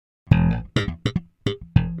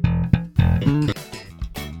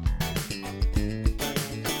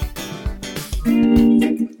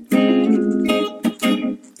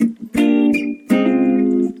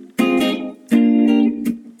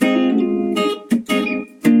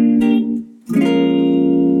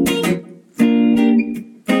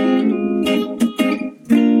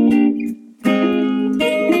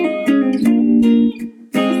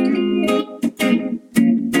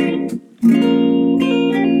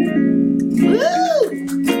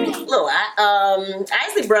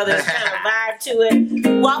Brothers kind of vibe to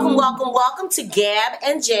it. Welcome to Gab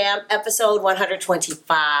and Jam, episode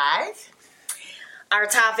 125. Our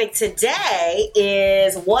topic today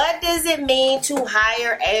is, what does it mean to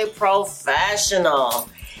hire a professional?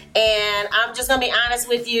 And I'm just going to be honest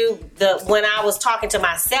with you, when I was talking to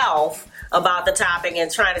myself about the topic and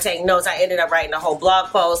trying to take notes, I ended up writing a whole blog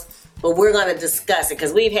post. But we're going to discuss it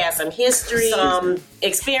because we've had some history, some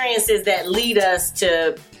experiences that lead us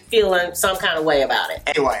to feeling some kind of way about it.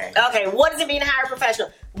 Anyway. Okay, what does it mean to hire a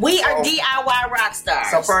professional? We are DIY rock stars.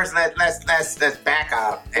 So first, let's back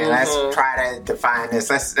up and let's try to define this.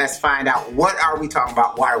 Let's find out, what are we talking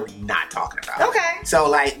about? What are we not talking about? Okay. So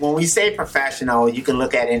like when we say professional, you can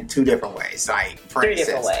look at it in two different ways. Like for Three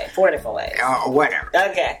instance, different ways, 4 different ways, or whatever.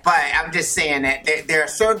 Okay. But I'm just saying that there are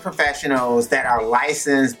certain professionals that are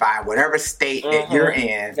licensed by whatever state that you're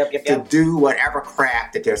in to do whatever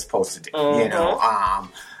craft that they're supposed to do. You know,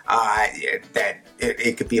 that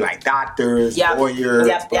it could be like doctors, lawyers,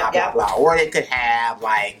 blah, blah, blah. Or they could have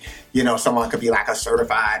like, you know, someone could be like a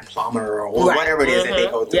certified plumber or whatever it is that they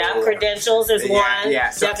go through. Yeah, credentials is one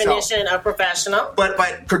definition of professional. But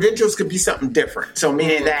credentials could be something different. So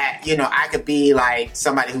meaning that, you know, I could be like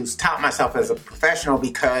somebody who's taught myself as a professional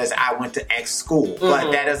because I went to X school.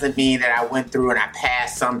 But that doesn't mean that I went through and I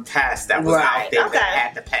passed some test that was out there that I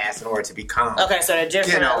had to pass in order to become. Okay, so there are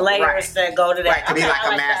different layers that go to that. Right, to be like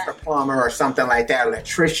a master plumber or something like that,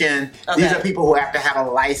 electrician. These are people who have to have a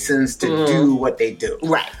license to do what they do.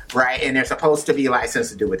 Right, and they're supposed to be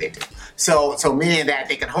licensed to do what they do. So meaning that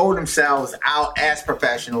they can hold themselves out as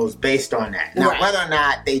professionals based on that. Now, whether or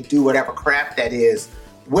not they do whatever craft that is,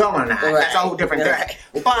 well or not, that's a whole different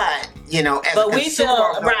thing. But, you know, as a consumer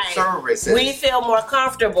of services, we feel more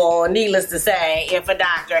comfortable, needless to say, if a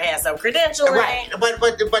doctor has some credentials. Right,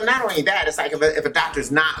 but not only that, it's like if a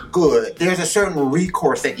doctor's not good, there's a certain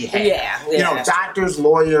recourse that you have. You know, doctors,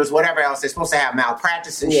 lawyers, whatever else, they're supposed to have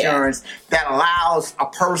malpractice insurance that allows a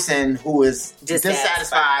person who is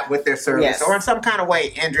dissatisfied with their service or in some kind of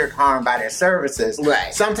way injured, harmed by their services,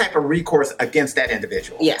 some type of recourse against that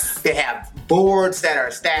individual. They have boards that are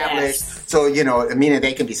established, so, you know, meaning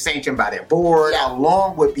they can be sanctioned by their board,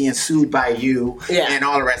 along with being sued by you and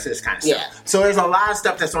all the rest of this kind of stuff. So there's a lot of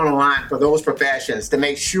stuff that's on the line for those professions to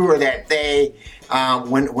make sure that they,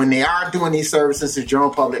 when they are doing these services to the general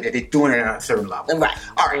public, that they're doing it at a certain level.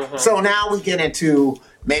 All right, so now we get into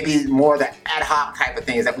maybe more the ad hoc type of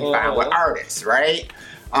things that we find with artists, right?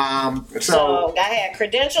 So go ahead.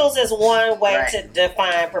 Credentials is one way to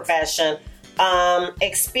define profession.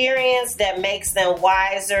 Experience that makes them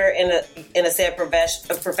wiser in a said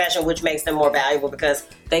profession, which makes them more valuable because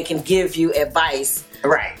they can give you advice.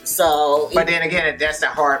 So, but then again, that's the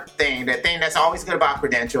hard thing. The thing that's always good about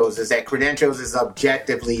credentials is that credentials is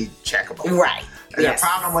objectively checkable. And the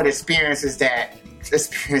problem with experience is that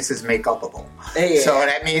experience is make-upable. So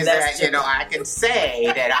that means that, you know, I can say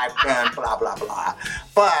that I've done blah, blah, blah.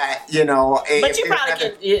 But, you know... But you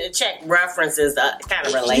probably can check references kind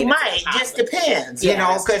of related. You might. It just depends, you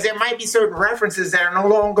know, because there might be certain references that are no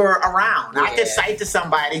longer around. I could cite to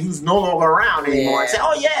somebody who's no longer around anymore and say,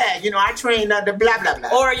 oh, yeah, you know, I trained the blah, blah,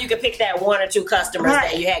 blah. Or you could pick that one or two customers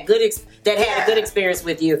that you had that had a good experience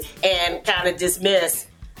with you and kind of dismiss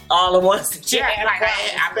all the ones that you had. Like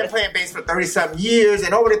I've been playing bass for 30-something years,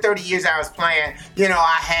 and over the 30 years I was playing, you know,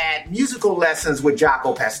 I had musical lessons with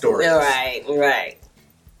Jaco Pastorius. Right.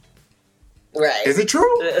 Is it true?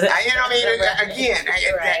 You know what I mean? Again,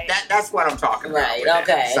 that's what I'm talking about.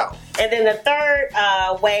 So. And then the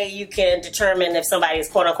third way you can determine if somebody is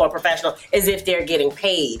quote unquote professional is if they're getting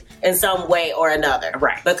paid in some way or another.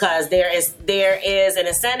 Because there is an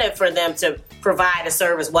incentive for them to provide a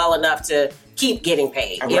service well enough to keep getting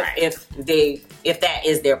paid if that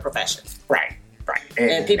is their profession.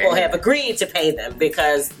 And people have agreed to pay them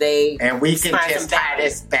because they and we can just tie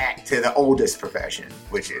this back to the oldest profession,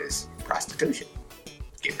 which is prostitution.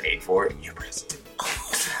 Get paid for it, you're a prostitute.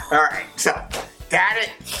 All right, so got it?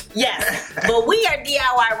 Yes, but we are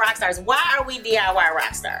DIY rock stars. Why are we DIY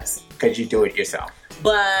rock stars? Because you do it yourself.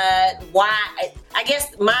 But why? I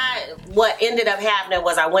guess what ended up happening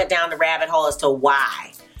was I went down the rabbit hole as to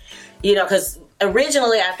why. You know, because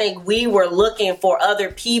originally I think we were looking for other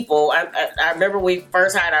people. I remember we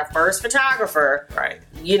first hired our first photographer.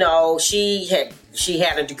 You know, she had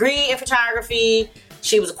a degree in photography.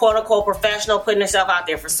 She was a quote-unquote professional, putting herself out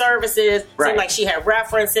there for services. Seemed like she had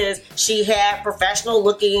references. She had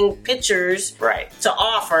professional-looking pictures to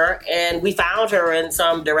offer, and we found her in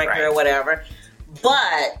some directory or whatever.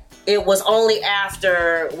 But it was only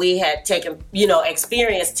after we had taken, you know,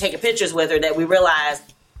 experience taking pictures with her that we realized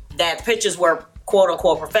that pictures were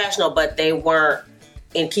quote-unquote professional, but they weren't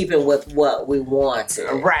in keeping with what we wanted.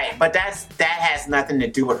 Right, but that has nothing to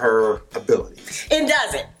do with her ability. It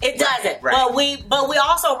doesn't. It doesn't. Right. But we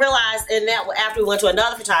also realized in that after we went to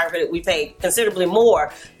another photographer that we paid considerably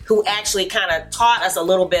more, who actually kind of taught us a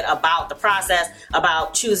little bit about the process,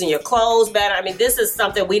 about choosing your clothes better. I mean, this is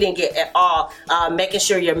something we didn't get at all. Making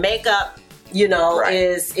sure your makeup,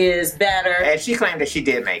 is better. And she claimed that she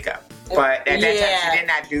did makeup. But at that time, she did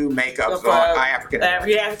not do makeup for African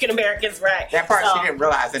Americans. African Americans, right. That part she didn't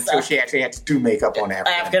realize until she actually had to do makeup on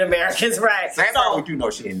African Americans, right. So that part we do know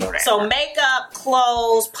she didn't know that. So makeup,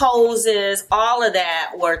 clothes, poses, all of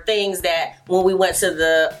that were things that when we went to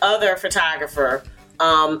the other photographer,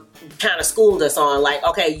 kind of schooled us on, like,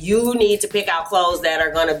 okay, you need to pick out clothes that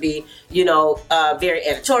are going to be, very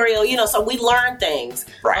editorial, so we learned things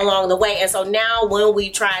along the way. And so now when we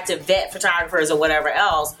try to vet photographers or whatever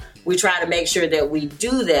else, we try to make sure that we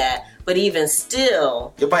do that. But even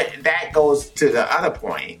still... But that goes to the other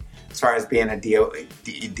point, as far as being a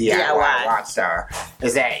DIY rock star,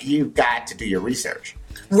 is that you've got to do your research.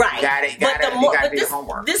 Right. You got to do your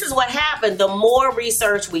homework. This is what happened. The more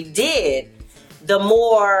research we did, the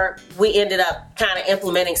more we ended up kind of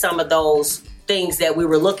implementing some of those things that we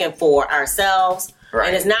were looking for ourselves. Right.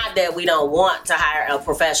 And it's not that we don't want to hire a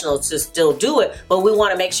professional to still do it, but we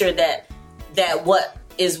want to make sure that what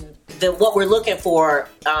we're looking for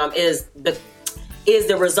is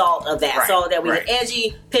the result of that. Right. So that we get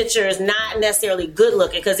edgy pictures, not necessarily good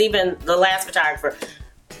looking, because even the last photographer,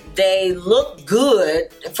 they look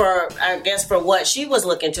good for what she was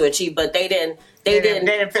looking to achieve, but they didn't fit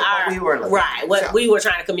what we were looking at. What we were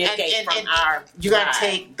trying to communicate from our... You got to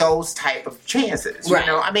take those type of chances. Right.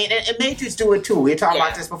 I mean, and majors do it too. We talked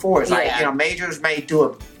about this before. It's like, majors may do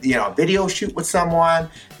a video shoot with someone,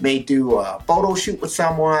 may do a photo shoot with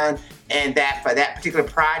someone, and that for that particular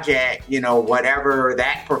project, whatever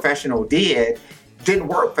that professional didn't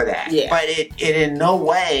work for that. Yeah. But it in no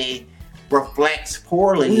way reflects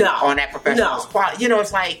poorly on that professional's quality.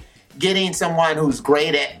 It's like getting someone who's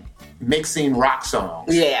great at mixing rock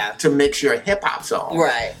songs to mix your hip hop song.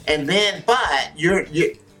 Right. And then, but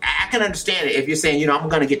I can understand it if you're saying, I'm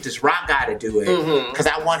going to get this rock guy to do it because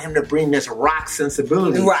I want him to bring this rock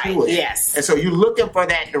sensibility to it. Yes. And so you're looking for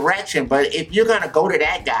that direction. But if you're going to go to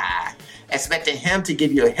that guy expecting him to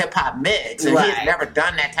give you a hip hop mix and he's never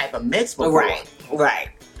done that type of mix before. Right.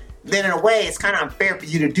 Then in a way, it's kind of unfair for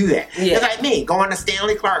you to do that. Yeah. It's like me, going to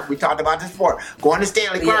Stanley Clarke. We talked about this before. Going to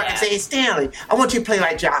Stanley Clarke and say, hey, Stanley, I want you to play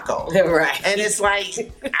like Jocko. Right. And it's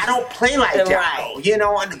like, I don't play like Jocko.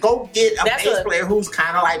 And go get a bass player who's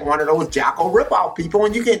kind of like one of those Jocko ripoff people,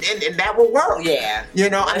 and you can, and that will work. Yeah.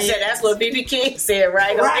 I mean, said that's what B.B. King said,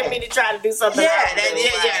 right? Don't get me to try to do something else.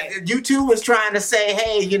 Yeah. U2 was trying to say,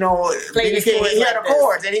 hey, B.B. King, he had the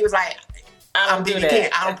chords, and he was like, I'm B.B. King.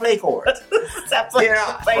 I don't play chords. I play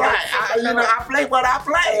what I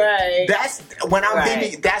play. Right. That's when I'm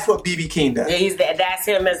BB. That's what B.B. King does. Yeah, that's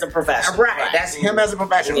him as a professional. Right. That's him as a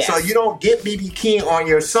professional. Yes. So you don't get B.B. King on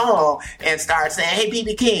your song and start saying, "Hey,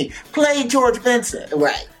 B.B. King, play George Benson."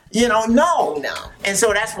 Right. No. And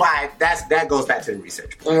so that's why that goes back to the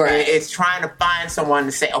research. Right. It's trying to find someone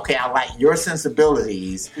to say, okay, I like your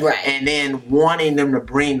sensibilities. Right. And then wanting them to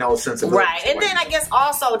bring those sensibilities. Right. And then I guess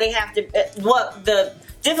also they have to, what the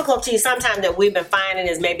difficulty sometimes that we've been finding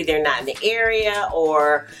is maybe they're not in the area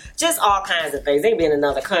or just all kinds of things. They be in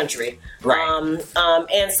another country. Right.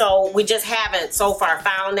 And so we just haven't so far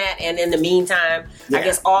found that. And in the meantime, I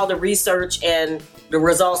guess all the research and the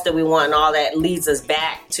results that we want and all that leads us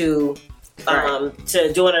back to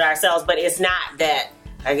doing it ourselves. But it's not that.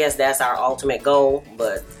 I guess that's our ultimate goal.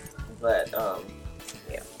 But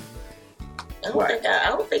yeah. I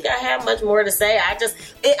don't think I have much more to say. I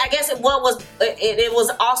guess it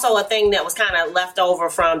was also a thing that was kind of left over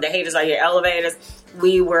from the Haters Are Your Elevators.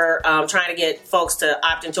 We were trying to get folks to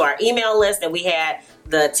opt into our email list, and we had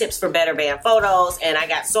the tips for better band photos, and I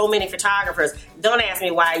got so many photographers. Don't ask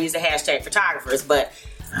me why I use the hashtag photographers, but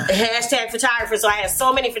hashtag photographers. So I had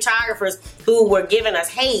so many photographers who were giving us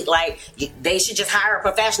hate, like they should just hire a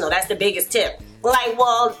professional. That's the biggest tip. Like,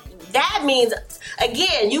 well, that means,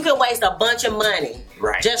 again, you can waste a bunch of money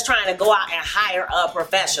just trying to go out and hire a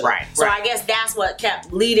professional. Right. So I guess that's what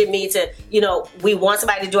kept leading me to, we want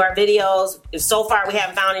somebody to do our videos. So far, we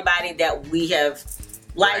haven't found anybody that we have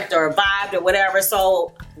liked or vibed or whatever.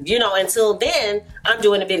 So, until then, I'm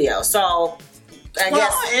doing the video. So I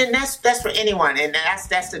guess, and that's for anyone, and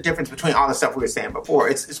that's the difference between all the stuff we were saying before.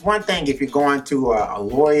 It's one thing if you're going to a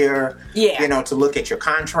lawyer, to look at your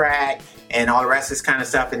contract and all the rest of this kind of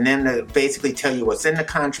stuff, and then to basically tell you what's in the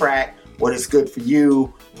contract, what is good for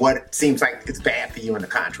you, what seems like it's bad for you in the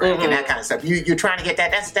contract, and that kind of stuff. You're trying to get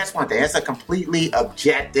that. That's one thing. That's a completely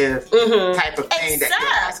objective type of thing that you're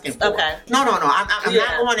asking for. Okay. No. I'm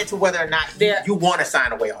not going into whether or not you want to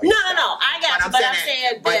sign away all your stuff. No. I got you. But I'm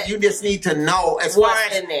saying but you just need to know as far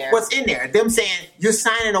as what's in there. Them saying you're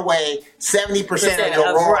signing away 70% of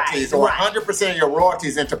your royalties or 100% of your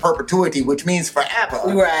royalties into perpetuity, which means forever.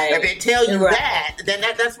 Right. If they tell you that, then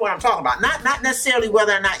that's what I'm talking about. Not necessarily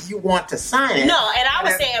whether or not you want to sign it. No, and I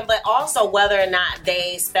was saying, but also whether or not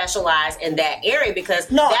they specialize in that area, because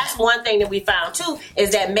that's one thing that we found too,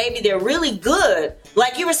 is that maybe they're really good.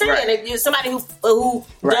 Like you were saying, if you're somebody who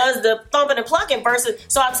does the thumping and plucking versus,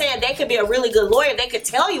 so I'm saying they could be a really good lawyer. They could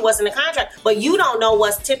tell you what's in the contract, but you don't know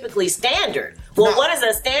what's typically standard. Well, what is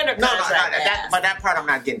a standard contract? But that part I'm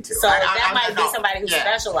not getting to. So that might be somebody who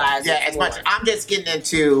specializes. Yeah, as much. I'm just getting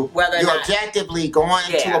into whether you're objectively going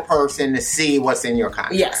to a person to see what's in your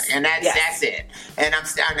contract. Yes. And that's it. And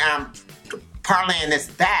I'm parlaying this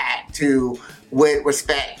back to, with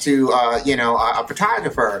respect to a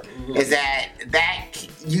photographer, is that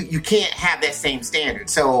you can't have that same standard.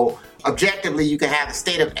 So objectively, you can have a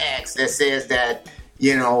state of X that says that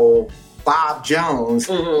Bob Jones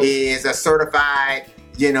is a certified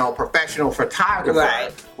professional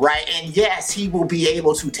photographer, right? And yes, he will be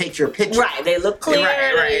able to take your picture. Right, they look clear.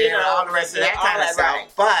 Right, all the rest of that kind of stuff. Right.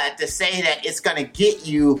 But to say that it's going to get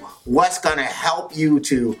you what's going to help you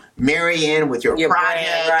to marry in with your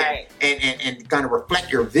project and going to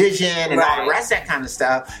reflect your vision and all the rest of that kind of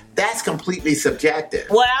stuff, that's completely subjective.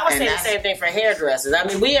 Well, I would say the same thing for hairdressers. I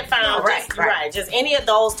mean, we have found just any of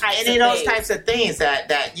those types of things that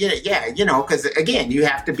because again, you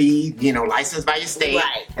have to be licensed by your state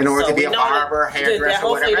in order to be a barber, hairdresser,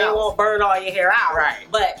 hopefully whatever they won't burn all your hair out. Right.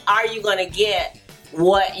 But are you going to get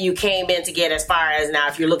what you came in to get, as far as now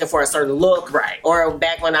if you're looking for a certain look, or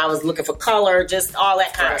back when I was looking for color, just all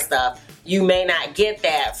that kind of stuff, you may not get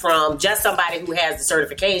that from just somebody who has the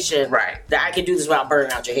certification that I can do this without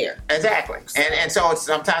burning out your hair. Exactly. And so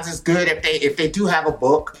sometimes it's good if they do have a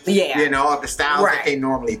book, of the styles that they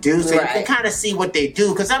normally do, so you can kind of see what they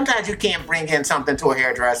do, because sometimes you can't bring in something to a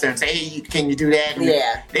hairdresser and say, hey, can you do that? And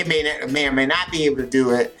they may or may not be able to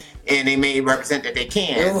do it, and they may represent that they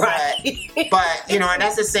can. But and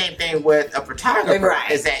that's the same thing with a photographer,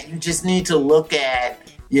 is that you just need to look at,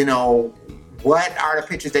 what are the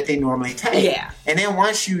pictures that they normally take? Yeah. And then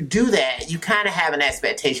once you do that, you kind of have an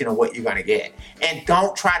expectation of what you're going to get. And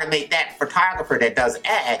don't try to make that photographer that does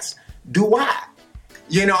X do Y.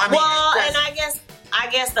 And I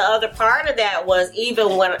guess the other part of that was,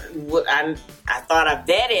 even when I thought I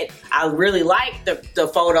vetted, I really liked the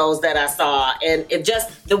photos that I saw, and it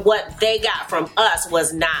just what they got from us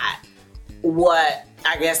was not what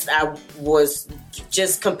I guess I was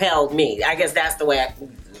just compelled me. I guess that's the way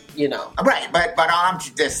Right, but all I'm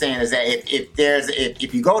just saying is that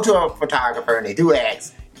if you go to a photographer and they do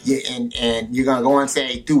X, and you're gonna go and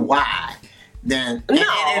say do Y, then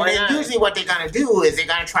usually what they're gonna do is they're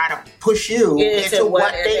gonna try to push you into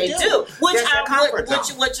what they do, which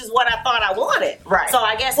is what I thought I wanted. Right. So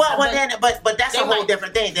I guess but that's a whole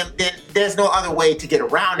different thing. Then there's no other way to get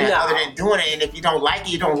around that other than doing it. And if you don't like it,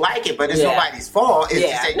 you don't like it. But it's nobody's fault. It's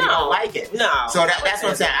just that you don't like it. No. So that's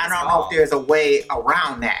what I'm saying. I don't know if there's a way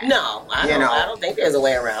around that. No, I don't think there's a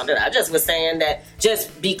way around it. I just was saying that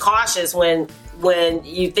just be cautious when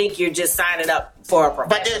you think you're just signing up for a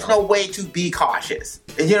professional. But there's no way to be cautious.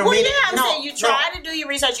 You know what I mean? I'm saying you try to do your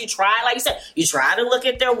research. You try, like you said, you try to look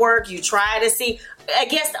at their work. You try to see. I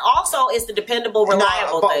guess also it's the dependable,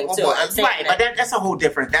 reliable thing too. But that's a whole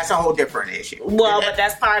different issue. Well, but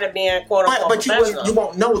that's part of being quote unquote professional. But you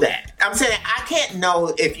won't know that. I'm saying I can't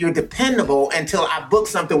know if you're dependable until I book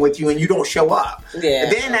something with you and you don't show up. Yeah.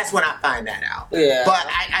 Then that's when I find that out. Yeah. But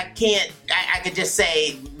I can't. I could just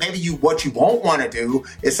say maybe what you won't want to do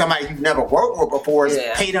is somebody you've never worked with before is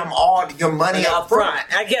pay them all your money up front.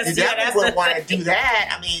 I guess you definitely wouldn't want to do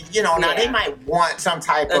that. I mean, now they might want some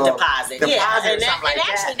type of deposit or something like that.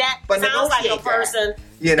 Actually, that sounds like a person.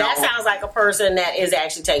 That sounds like a person that is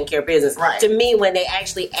actually taking care of business. Right. To me, when they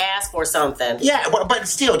actually ask for something. Yeah, but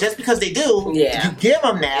still, just because they do, you give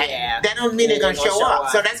them that, that don't mean they're going to show up.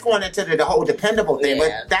 So that's going into the whole dependable thing,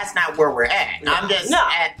 but that's not where we're at. No. I'm just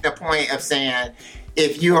at the point of saying,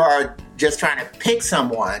 if you are just trying to pick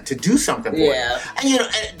someone to do something for you,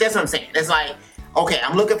 and that's what I'm saying. It's like, okay,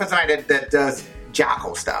 I'm looking for somebody that does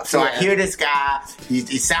Jocko stuff. So I hear this guy.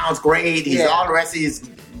 He sounds great. He's all the rest of these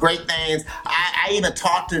great things. I even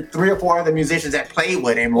talked to 3 or 4 other musicians that played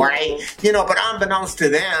with him, right? You know, but unbeknownst to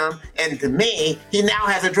them and to me, he now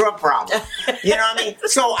has a drug problem. You know what I mean?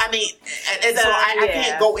 So, I mean, I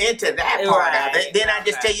can't go into that part of it. Then I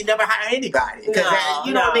just tell you never hire anybody. Because,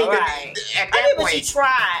 you know what I mean? Right. At that point, but you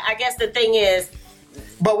try. I guess the thing is,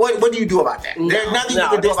 but what do you do about that? There's nothing you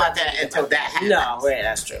can do about that until that happens. No, yeah,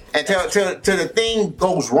 that's true. Until the thing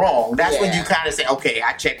goes wrong, that's when you kind of say, okay,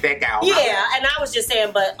 I checked that guy out. Yeah, and I was just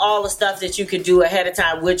saying, but all the stuff that you could do ahead of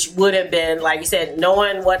time, which would have been, like you said,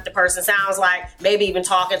 knowing what the person sounds like, maybe even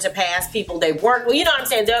talking to past people they've worked with. You know what I'm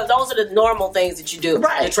saying? Those are the normal things that you do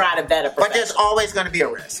to try to better. But there's always going to be a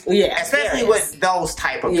risk. Yeah, especially with those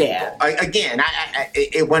type of people. Again,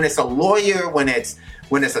 when it's a lawyer, when it's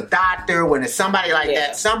a doctor, when it's somebody like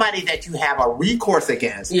that, somebody that you have a recourse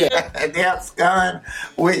against, and that's done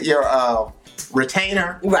with your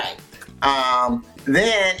retainer, right?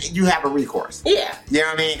 Then you have a recourse. Yeah, you know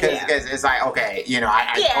what I mean? Because it's like, okay, you know,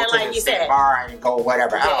 I go to like the state bar and go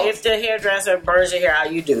whatever else. If the hairdresser burns your hair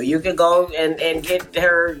out, you do. You could go and get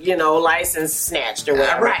her, you know, license snatched or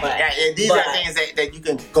whatever. Right. These are things that you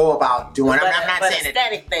can go about doing. I'm not saying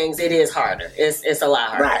aesthetic things. It is harder. It's a lot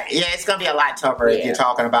harder. Right. Yeah, it's gonna be a lot tougher if you're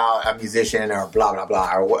talking about a musician or blah blah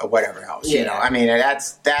blah or whatever else. You know, I mean,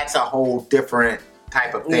 that's a whole different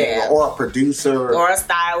type of thing, or a producer, or a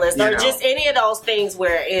stylist, or just any of those things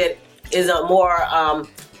where it is a more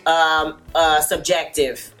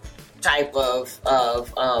subjective type of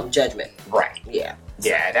judgment. Right. Yeah.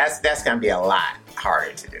 Yeah, that's gonna be a lot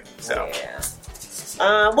harder to do. So.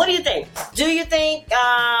 Yeah. What do you think? Do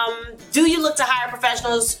you look to hire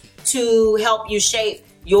professionals to help you shape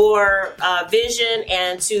your vision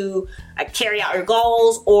and to carry out your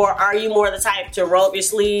goals, or are you more the type to roll up your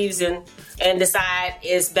sleeves and decide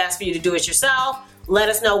it's best for you to do it yourself? Let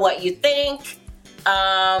us know what you think.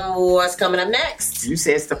 What's coming up next? You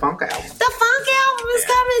said it's the Funk Album. The Funk Album is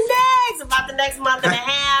coming next. About the next month and a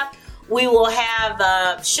half, we will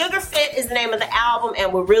have Sugar Fit is the name of the album,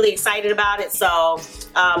 and we're really excited about it. So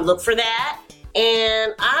look for that.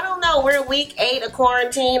 And I don't know, we're in week 8 of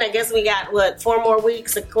quarantine. I guess we got, 4 more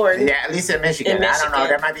weeks of quarantine? Yeah, at least in Michigan. I don't know.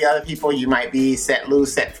 There might be other people you might be set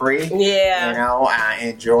loose, set free. Yeah. You know,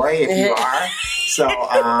 enjoy if you are. So,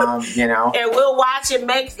 you know. And we'll watch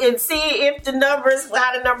and see if how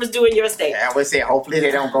the numbers do in your state. I would say hopefully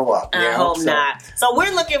they don't go up. I hope not. So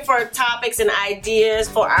we're looking for topics and ideas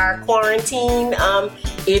for our quarantine.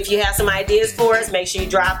 If you have some ideas for us, make sure you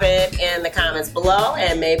drop it in the comments below,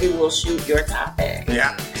 and maybe we'll shoot your topic.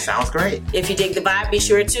 Yeah, sounds great. If you dig the vibe, be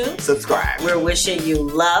sure to subscribe. We're wishing you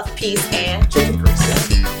love, peace, and chicken